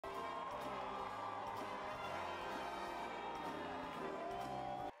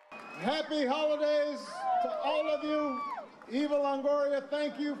Happy holidays to all of you. Eva Longoria,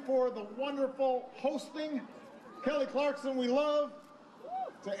 thank you for the wonderful hosting. Kelly Clarkson, we love.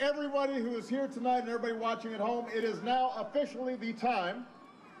 To everybody who is here tonight and everybody watching at home, it is now officially the time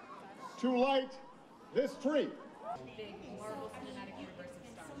to light this tree.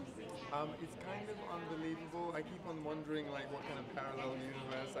 It's kind of unbelievable. I keep on wondering like what kind of parallel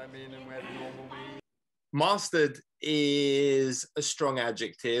universe I'm in and where the normal me. Mastered is a strong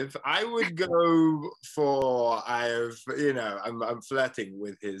adjective. I would go for I'm flirting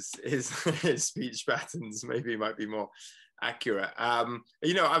with his his speech patterns. Maybe it might be more accurate. I've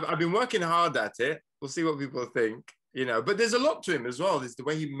been working hard at it. We'll see what people think. But there's a lot to him as well. There's the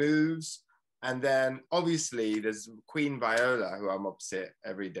way he moves. And then obviously there's Queen Viola, who I'm opposite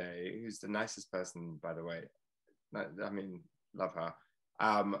every day, who's the nicest person, by the way. I mean, love her.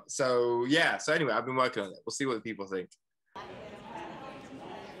 So anyway, I've been working on it. We'll see what the people think.